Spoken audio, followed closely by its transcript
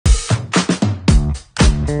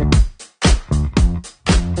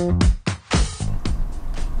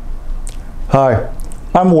Hi,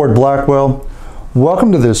 I'm Ward Blackwell.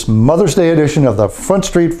 Welcome to this Mother's Day edition of the Front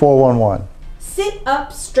Street 411. Sit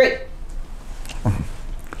up straight.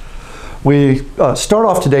 We start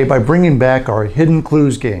off today by bringing back our Hidden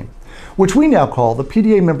Clues game, which we now call the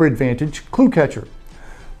PDA Member Advantage Clue Catcher.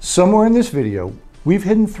 Somewhere in this video, we've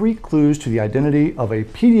hidden 3 clues to the identity of a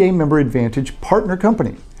PDA Member Advantage partner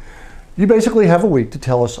company. You basically have a week to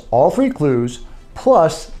tell us all 3 clues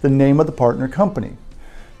plus the name of the partner company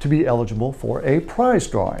to be eligible for a prize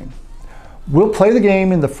drawing. We'll play the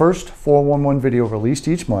game in the first 411 video released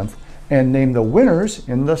each month and name the winners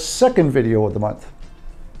in the second video of the month.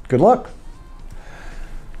 Good luck.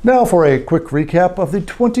 Now for a quick recap of the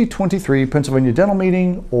 2023 Pennsylvania Dental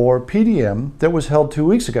Meeting, or PDM, that was held 2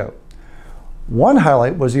 weeks ago. One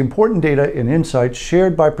highlight was the important data and insights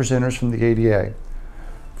shared by presenters from the ADA.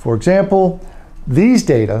 For example, these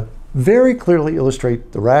data very clearly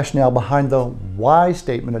illustrate the rationale behind the why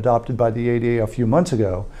statement adopted by the ADA a few months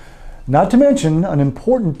ago, not to mention an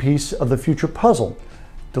important piece of the future puzzle,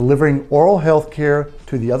 delivering oral health care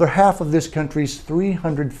to the other half of this country's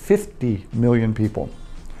 350 million people.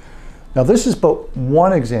 Now, this is but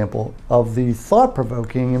one example of the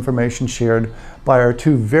thought-provoking information shared by our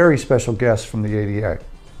 2 very special guests from the ADA.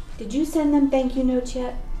 Did you send them thank you notes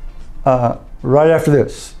yet? Right after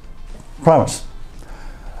this. Promise.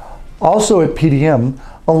 Also at PDM,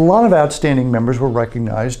 a lot of outstanding members were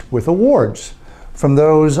recognized with awards, from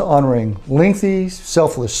those honoring lengthy,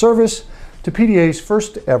 selfless service to PDA's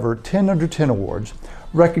first ever 10 under 10 awards,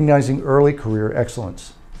 recognizing early career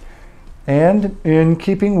excellence. And in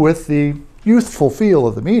keeping with the youthful feel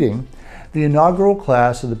of the meeting, the inaugural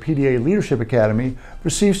class of the PDA Leadership Academy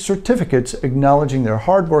received certificates acknowledging their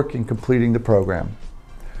hard work in completing the program.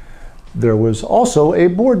 There was also a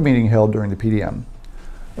board meeting held during the PDM.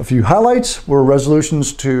 A few highlights were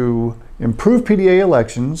resolutions to improve PDA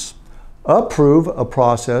elections, approve a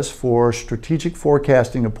process for strategic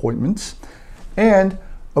forecasting appointments, and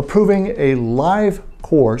approving a live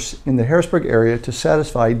course in the Harrisburg area to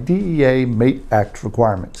satisfy DEA MATE Act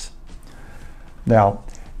requirements. Now,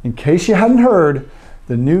 in case you hadn't heard,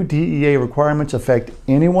 the new DEA requirements affect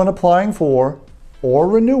anyone applying for or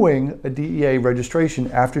renewing a DEA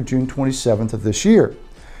registration after June 27th of this year.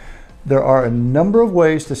 There are a number of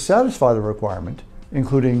ways to satisfy the requirement,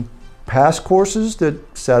 including past courses that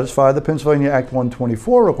satisfy the Pennsylvania Act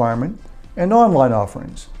 124 requirement and online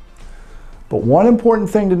offerings. But one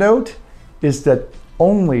important thing to note is that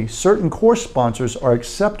only certain course sponsors are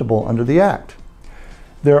acceptable under the Act.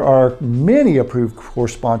 There are many approved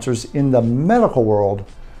course sponsors in the medical world,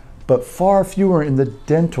 but far fewer in the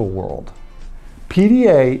dental world.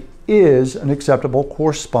 PDA is an acceptable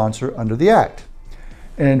course sponsor under the Act.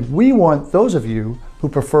 And we want those of you who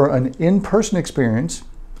prefer an in-person experience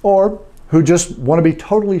or who just want to be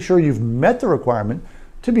totally sure you've met the requirement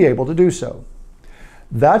to be able to do so.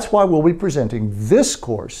 That's why we'll be presenting this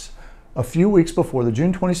course a few weeks before the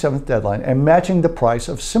June 27th deadline and matching the price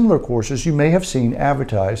of similar courses you may have seen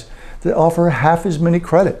advertised that offer half as many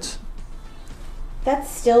credits.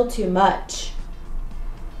 That's still too much.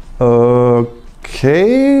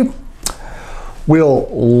 Okay. We'll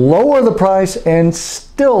lower the price and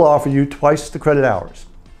still offer you twice the credit hours.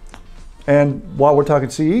 And while we're talking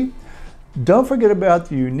CE, don't forget about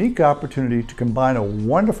the unique opportunity to combine a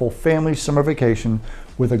wonderful family summer vacation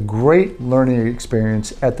with a great learning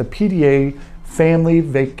experience at the PDA Family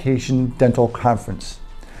Vacation Dental Conference.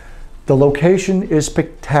 The location is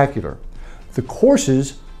spectacular. The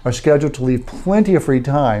courses are scheduled to leave plenty of free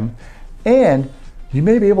time, and you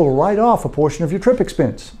may be able to write off a portion of your trip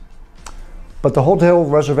expense. But the hotel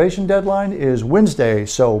reservation deadline is Wednesday,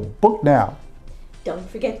 so book now. Don't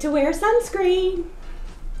forget to wear sunscreen.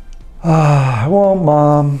 I won't,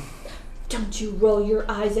 Mom. Don't you roll your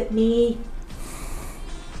eyes at me.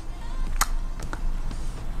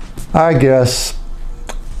 I guess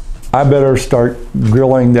I better start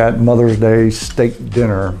grilling that Mother's Day steak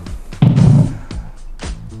dinner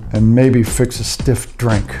and maybe fix a stiff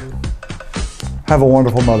drink. Have a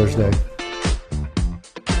wonderful Mother's Day.